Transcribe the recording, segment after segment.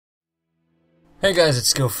Hey guys,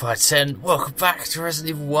 it's SkillFire10. Welcome back to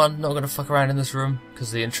Resident Evil 1. Not gonna fuck around in this room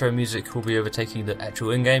because the intro music will be overtaking the actual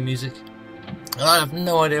in-game music. And I have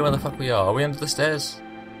no idea where the fuck we are. Are we under the stairs?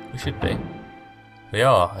 We should be. We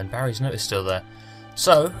are, and Barry's note is still there.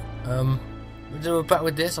 So, we're back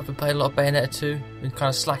with this. I've been playing a lot of Bayonetta 2. Been kind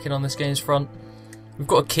of slacking on this game's front. We've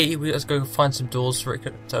got a key. Let's go find some doors for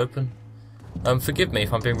it to open. Forgive me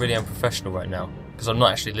if I'm being really unprofessional right now because I'm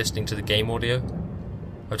not actually listening to the game audio.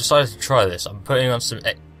 I've decided to try this. I'm putting on some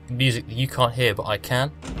music that you can't hear, but I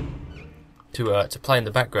can, to play in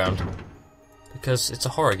the background, because it's a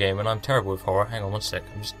horror game and I'm terrible with horror. Hang on one sec.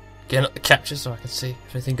 I'm just getting up the capture so I can see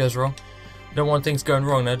if anything goes wrong. We don't want things going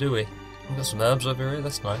wrong now, do we? We've got some herbs over here.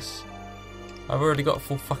 That's nice. I've already got a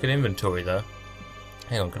full fucking inventory though.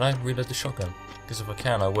 Hang on, can I reload the shotgun? Because if I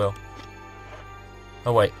can, I will.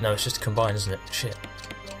 Oh wait, no, it's just a combine, isn't it? Shit.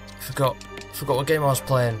 I forgot what game I was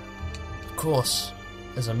playing. Of course.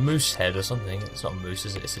 There's a moose head or something. It's not a moose,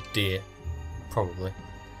 is it? It's a deer. Probably.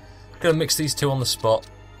 Gonna mix these two on the spot.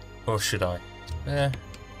 Or should I?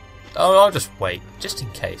 Oh, I'll just wait. Just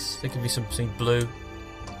in case. There could be something blue.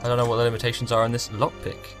 I don't know what the limitations are on this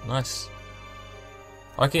lockpick. Nice.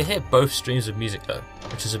 I can hear both streams of music though,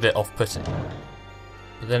 which is a bit off-putting.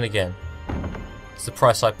 But then again, it's the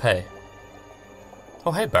price I pay.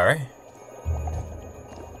 Oh, hey Barry.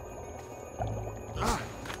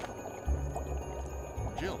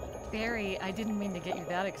 Barry, I didn't mean to get you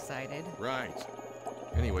that excited. Right.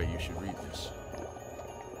 Anyway, you should read this.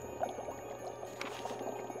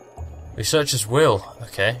 Researcher's will.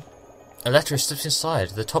 Okay. A letter is slipped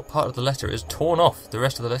inside. The top part of the letter is torn off. The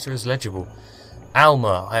rest of the letter is legible.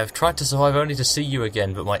 Alma, I have tried to survive only to see you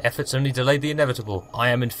again, but my efforts only delayed the inevitable. I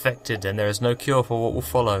am infected, and there is no cure for what will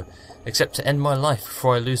follow, except to end my life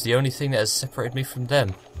before I lose the only thing that has separated me from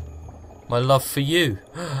them. My love for you.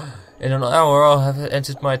 In an hour I'll have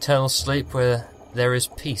entered my eternal sleep where there is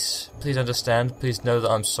peace. Please understand, please know that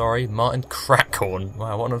I'm sorry. Martin Crackhorn.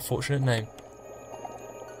 Wow, what an unfortunate name.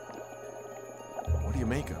 What do you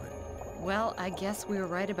make of it? Well, I guess we were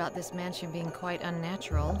right about this mansion being quite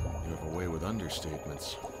unnatural. You have a way with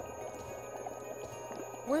understatements.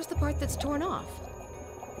 Where's the part that's torn off?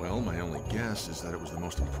 Well, my only guess is that it was the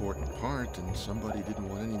most important part and somebody didn't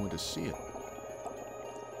want anyone to see it.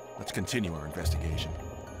 Let's continue our investigation.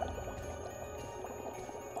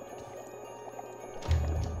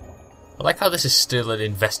 I like how this is still an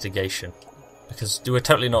investigation, because we're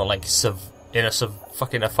totally not like in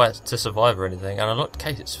a fight to survive or anything. And I looked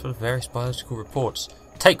case it's full of various biological reports.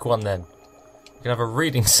 Take one then. We can have a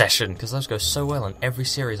reading session because those go so well in every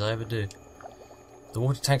series I ever do. The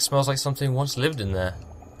water tank smells like something once lived in there.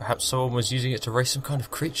 Perhaps someone was using it to raise some kind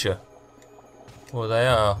of creature. Well, they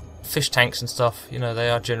are fish tanks and stuff. You know,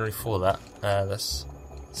 they are generally for that. That's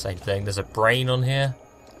the same thing. There's a brain on here.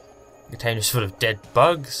 The container's full of dead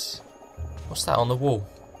bugs. What's that on the wall?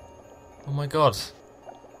 Oh my god.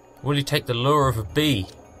 Will you take the lure of a bee?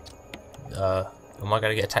 Am I going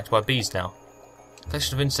to get attacked by bees now?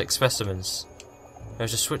 Collection of insect specimens.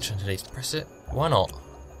 There's a switch underneath. Press it. Why not?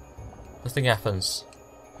 Nothing happens.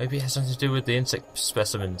 Maybe it has something to do with the insect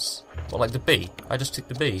specimens. What, like the bee? I just took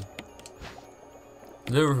the bee.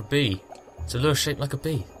 Lure of a bee. It's a lure shaped like a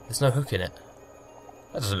bee. There's no hook in it.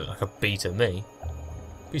 That doesn't look like a bee to me.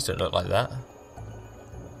 Bees don't look like that.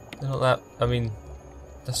 They're not that, I mean,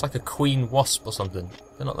 that's like a queen wasp or something.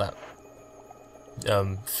 They're not that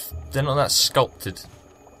sculpted,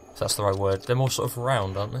 if that's the right word. They're more sort of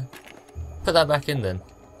round, aren't they? Put that back in then.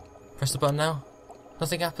 Press the button now.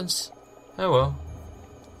 Nothing happens? Oh well.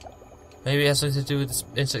 Maybe it has something to do with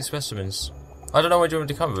the insect specimens. I don't know where you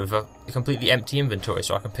want me to come with a completely empty inventory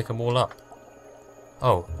so I can pick them all up.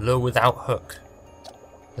 Oh, lure without hook.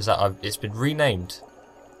 Is that, it's been renamed.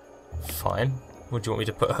 Fine. Would you want me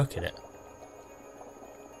to put a hook in it?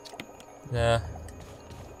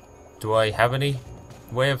 Do I have any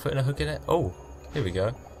way of putting a hook in it? Oh, here we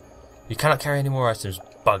go. You cannot carry any more items,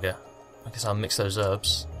 bugger. I guess I'll mix those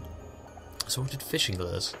herbs. Assorted fishing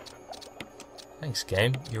lures. Thanks,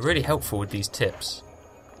 game. You're really helpful with these tips.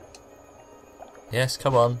 Yes,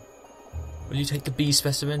 come on. Will you take the bee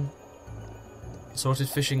specimen? Assorted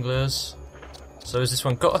fishing lures. So has this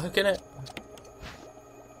one got a hook in it?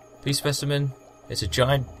 Bee specimen. It's a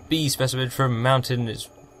giant bee specimen from mountain. It's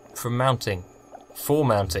from mounting. For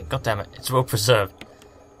mounting. God damn it. It's well preserved.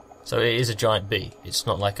 So it is a giant bee. It's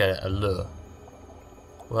not like a lure.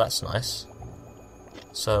 Well, that's nice.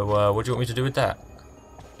 So what do you want me to do with that?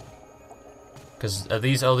 Because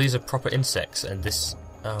these are proper insects, and this.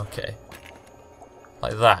 Oh, okay.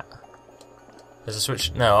 Like that. There's a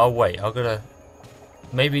switch. No, I'll wait. I'll gotta.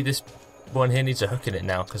 Maybe this one here needs a hook in it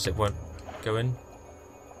now because it won't go in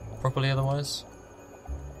properly otherwise.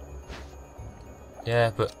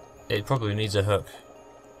 Yeah, but it probably needs a hook.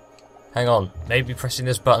 Hang on, maybe pressing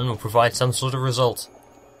this button will provide some sort of result.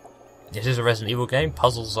 It is a Resident Evil game,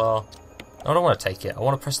 puzzles are... I don't want to take it, I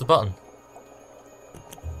want to press the button.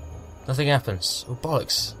 Nothing happens. Oh,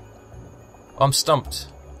 bollocks. I'm stumped.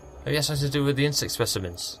 Maybe it has something to do with the insect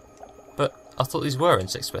specimens. But I thought these were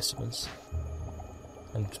insect specimens.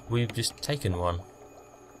 And we've just taken one.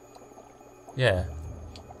 Yeah.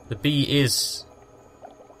 The bee is...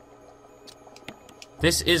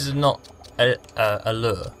 This is not a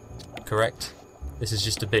lure, correct? This is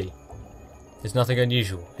just a bee. There's nothing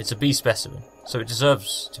unusual. It's a bee specimen, so it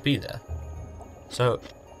deserves to be there. So,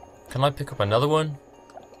 can I pick up another one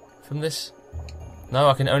from this? No,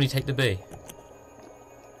 I can only take the bee.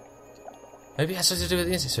 Maybe it has something to do with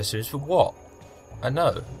the insect specimens, but what? I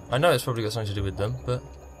know it's probably got something to do with them, but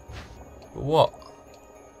what?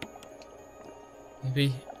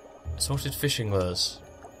 Maybe assorted fishing lures.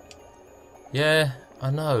 Yeah,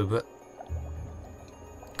 I know, but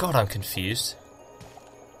God, I'm confused.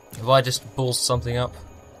 Have I just ballsed something up?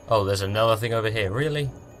 Oh, there's another thing over here.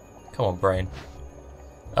 Really? Come on, brain.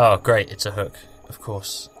 Oh, great, it's a hook, of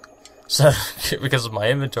course. So, because my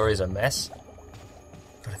inventory is a mess,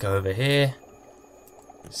 gotta go over here.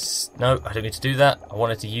 No, I don't need to do that. I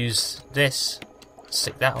wanted to use this.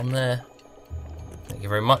 Stick that on there. Thank you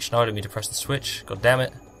very much. No, I don't need to press the switch. God damn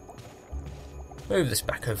it. Move this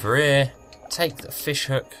back over here. Take the fish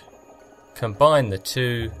hook. Combine the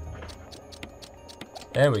two.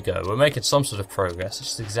 There we go. We're making some sort of progress. Let's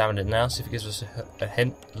just examine it now. See if it gives us a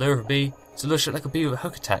hint. Lure of a bee. It's a little shaped like a bee with a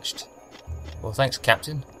hook attached. Well, thanks,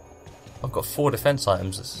 Captain. I've got 4 defense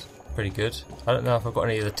items. That's pretty good. I don't know if I've got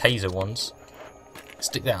any of the taser ones.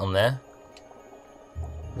 Stick that on there.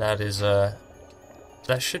 That is, that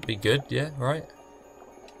should be good, yeah, right?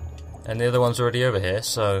 And the other one's already over here,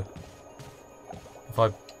 so if I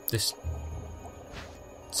just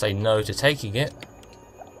say no to taking it,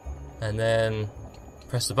 and then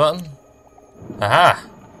press the button. Aha!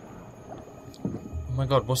 Oh my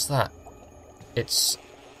god, what's that? It's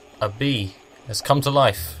a bee has come to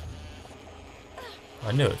life.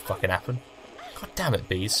 I knew it'd fucking happen. God damn it,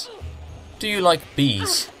 bees. Do you like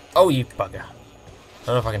bees? Oh, you bugger. I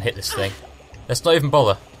don't know if I can hit this thing. Let's not even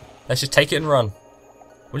bother. Let's just take it and run.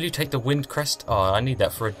 Will you take the wind crest? Oh, I need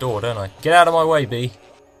that for a door, don't I? Get out of my way, bee.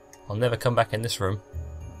 I'll never come back in this room.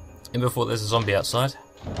 In before there's a zombie outside.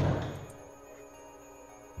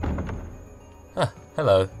 Ah,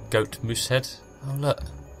 hello, goat moose head. Oh, look.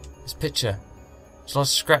 This picture. There's a lot of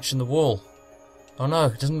scratch in the wall. Oh no,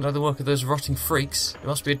 it doesn't look like the work of those rotting freaks. It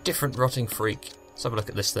must be a different rotting freak. Let's have a look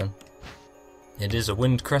at this then. It is a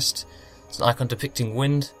wind crest. It's an icon depicting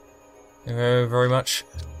wind. Very much.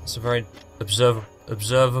 It's a very observer.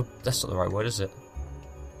 That's not the right word, is it?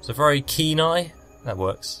 It's a very keen eye. That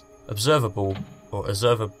works. Observable or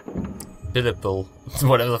observable,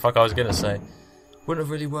 whatever the fuck I was gonna say. Wouldn't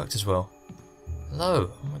have really worked as well.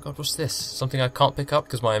 Hello. Oh my god, what's this? Something I can't pick up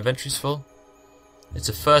because my inventory's full. It's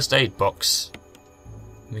a first aid box.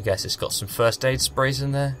 Let me guess, it's got some first aid sprays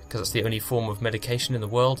in there because it's the only form of medication in the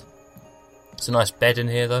world. It's a nice bed in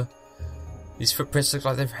here, though. These footprints look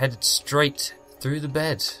like they've headed straight through the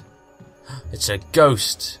bed. It's a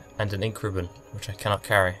ghost and an ink ribbon, which I cannot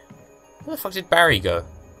carry. Where the fuck did Barry go?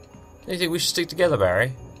 Do you think we should stick together,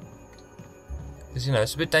 Barry? Because, you know,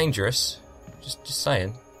 it's a bit dangerous. Just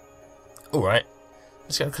saying. Alright,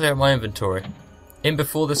 let's go clear up my inventory. In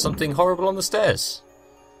before there's something horrible on the stairs.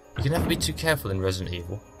 You can never be too careful in Resident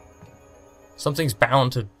Evil. Something's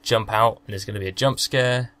bound to jump out and there's going to be a jump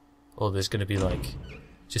scare. Or there's going to be, like,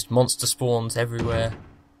 just monster spawns everywhere.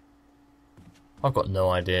 I've got no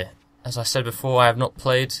idea. As I said before, I have not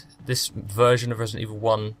played this version of Resident Evil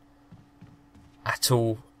 1 at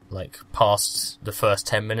all, like, past the first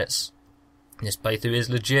 10 minutes. This playthrough is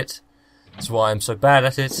legit. That's why I'm so bad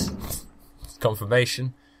at it.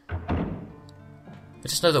 Confirmation. I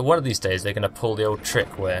just know that one of these days they're going to pull the old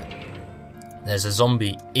trick where there's a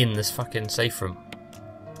zombie in this fucking safe room.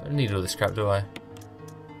 I don't need all this crap, do I?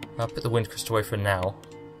 I'll put the wind crystal away for now.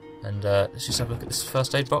 And let's just have a look at this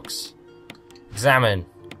first aid box. Examine.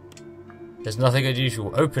 There's nothing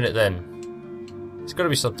unusual. Open it then. There's got to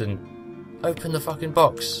be something. Open the fucking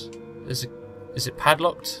box. Is it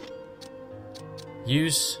padlocked?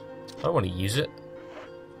 Use. I don't want to use it.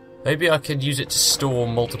 Maybe I can use it to store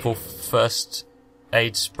multiple first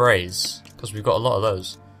aid sprays, because we've got a lot of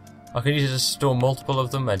those. I can use it to store multiple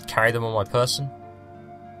of them and carry them on my person.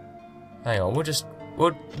 Hang on,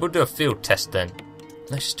 we'll do a field test then.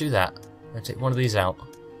 Let's just do that. I'll take one of these out.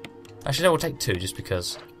 Actually, no, we'll take 2 just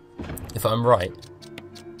because. If I'm right.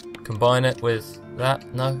 Combine it with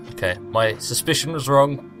that? No? Okay. My suspicion was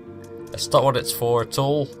wrong. That's not what it's for at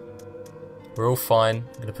all. We're all fine.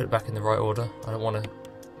 I'm going to put it back in the right order. I don't want to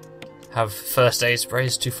have first aid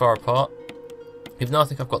sprays too far apart. Even though I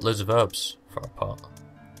think I've got loads of herbs far apart.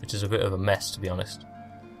 Which is a bit of a mess, to be honest.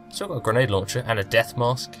 So I've got a grenade launcher and a death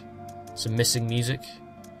mask. Some missing music.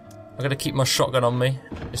 I'm going to keep my shotgun on me,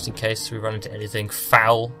 just in case we run into anything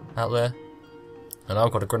foul out there. And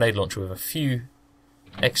I've got a grenade launcher with a few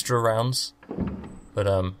extra rounds. But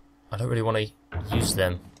I don't really want to use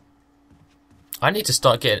them. I need to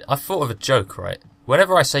start getting... I thought of a joke, right?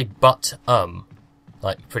 Whenever I say but,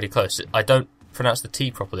 like pretty close, I don't pronounce the T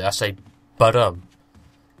properly. I say but,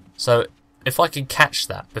 So if I can catch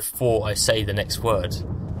that before I say the next word,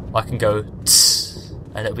 I can go tss,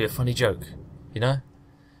 and it'll be a funny joke, you know?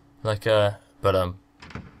 Like, but,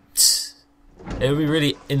 tss. It'll be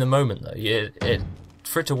really in the moment, though.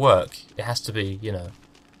 For it to work, it has to be, you know,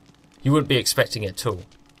 you wouldn't be expecting it at all.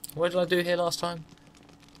 What did I do here last time?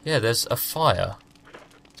 Yeah, there's a fire,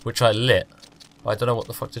 which I lit. I don't know what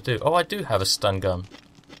the fuck to do. Oh, I do have a stun gun.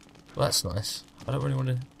 Well, that's nice. I don't really want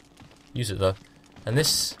to use it, though. And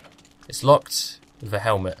this, it's locked with a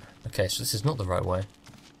helmet. Okay, so this is not the right way.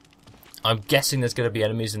 I'm guessing there's going to be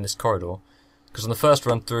enemies in this corridor. Because on the first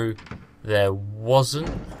run through, there wasn't.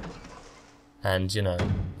 And, you know,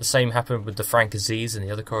 the same happened with the Frank Aziz in the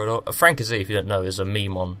other corridor. Frank Aziz, if you don't know, is a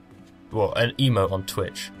meme on... well, an emote on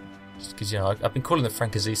Twitch. Because, you know, I've been calling the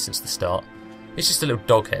Frank Aziz since the start. It's just a little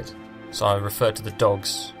dog head. So I refer to the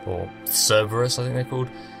dogs, or Cerberus, I think they're called,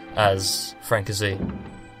 as Frank Aziz.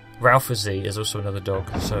 Ralph Aziz is also another dog,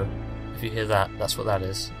 so if you hear that, that's what that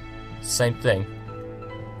is. Same thing.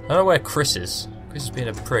 I don't know where Chris is. Chris is being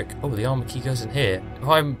a prick. Oh, the armor key goes in here. If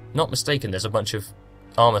I'm not mistaken, there's a bunch of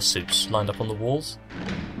armor suits lined up on the walls.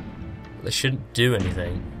 But they shouldn't do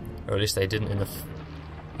anything. Or at least they didn't in the...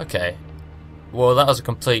 Okay. Well, that was a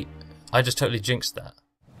complete... I just totally jinxed that.